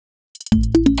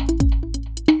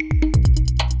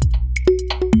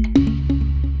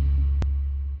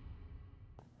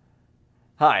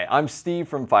Hi, I'm Steve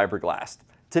from Fibre Glast.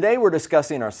 Today we're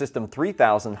discussing our System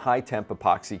 3000 High Temp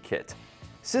Epoxy Kit.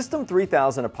 System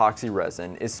 3000 epoxy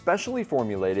resin is specially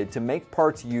formulated to make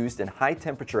parts used in high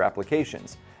temperature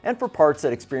applications and for parts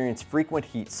that experience frequent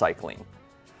heat cycling.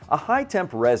 A high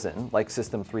temp resin, like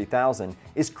System 3000,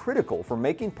 is critical for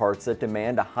making parts that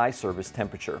demand a high service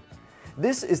temperature.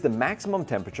 This is the maximum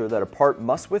temperature that a part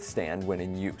must withstand when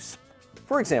in use.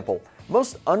 For example,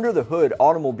 most under-the-hood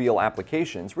automobile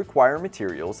applications require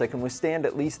materials that can withstand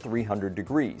at least 300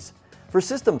 degrees. For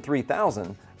System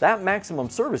 3000, that maximum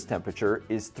service temperature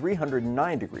is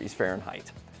 309 degrees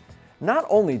Fahrenheit. Not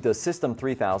only does System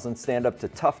 3000 stand up to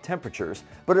tough temperatures,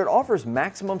 but it offers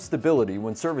maximum stability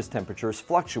when service temperatures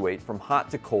fluctuate from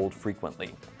hot to cold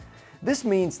frequently. This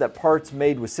means that parts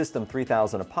made with System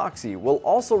 3000 epoxy will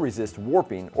also resist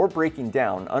warping or breaking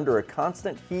down under a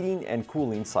constant heating and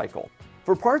cooling cycle.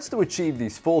 For parts to achieve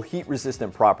these full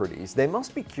heat-resistant properties, they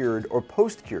must be cured or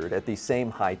post-cured at these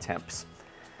same high temps.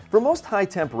 For most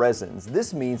high-temp resins,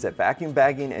 this means that vacuum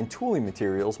bagging and tooling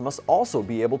materials must also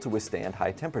be able to withstand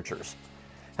high temperatures.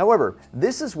 However,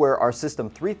 this is where our System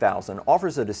 3000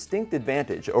 offers a distinct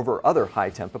advantage over other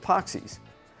high-temp epoxies.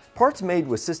 Parts made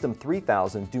with System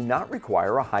 3000 do not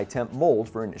require a high-temp mold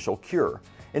for initial cure.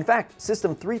 In fact,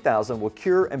 System 3000 will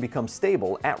cure and become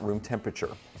stable at room temperature.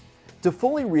 To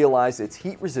fully realize its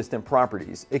heat-resistant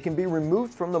properties, it can be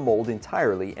removed from the mold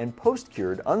entirely and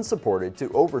post-cured unsupported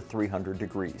to over 300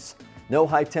 degrees. No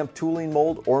high-temp tooling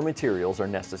mold or materials are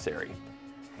necessary.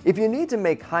 If you need to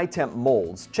make high-temp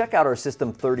molds, check out our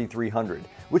System 3300,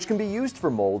 which can be used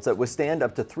for molds that withstand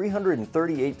up to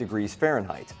 338 degrees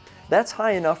Fahrenheit. That's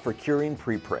high enough for curing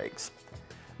prepregs.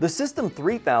 The System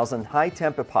 3000 High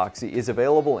Temp Epoxy is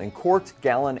available in quart,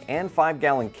 gallon, and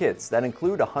 5-gallon kits that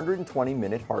include a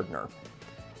 120-minute hardener.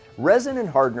 Resin and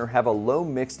hardener have a low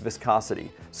mixed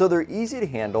viscosity, so they're easy to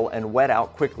handle and wet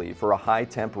out quickly for a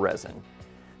high-temp resin.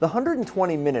 The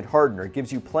 120-minute hardener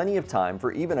gives you plenty of time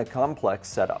for even a complex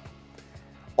setup.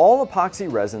 All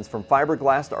epoxy resins from Fibre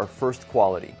Glast are first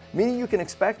quality, meaning you can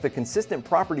expect the consistent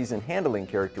properties and handling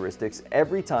characteristics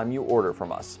every time you order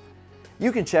from us.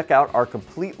 You can check out our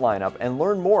complete lineup and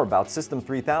learn more about System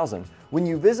 3000 when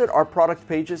you visit our product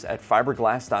pages at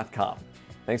fibreglass.com.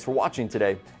 Thanks for watching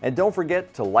today, and don't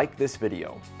forget to like this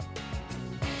video.